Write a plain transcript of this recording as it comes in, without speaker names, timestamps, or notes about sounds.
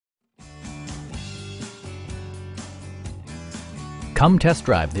Come test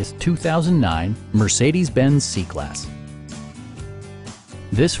drive this 2009 Mercedes-Benz C-Class.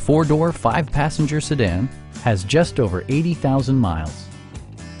 This four-door, five-passenger sedan has just over 80,000 miles.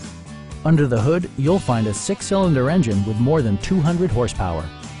 Under the hood, you'll find a six-cylinder engine with more than 200 horsepower.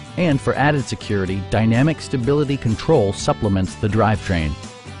 And for added security, dynamic stability control supplements the drivetrain.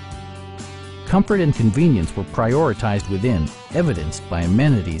 Comfort and convenience were prioritized within, evidenced by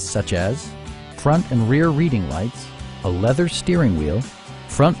amenities such as front and rear reading lights, a leather steering wheel,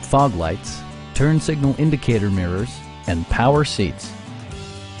 front fog lights, turn signal indicator mirrors, and power seats.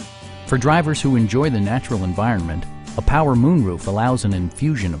 For drivers who enjoy the natural environment, a power moonroof allows an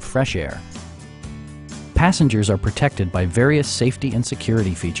infusion of fresh air. Passengers are protected by various safety and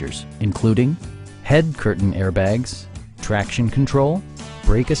security features, including head curtain airbags, traction control,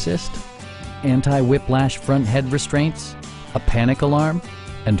 brake assist, anti-whiplash front head restraints, a panic alarm,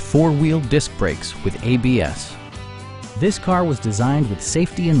 and four-wheel disc brakes with ABS. This car was designed with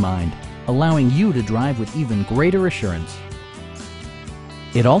safety in mind, allowing you to drive with even greater assurance.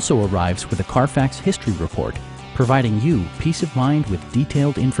 It also arrives with a Carfax history report, providing you peace of mind with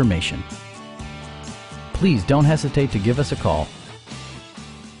detailed information. Please don't hesitate to give us a call.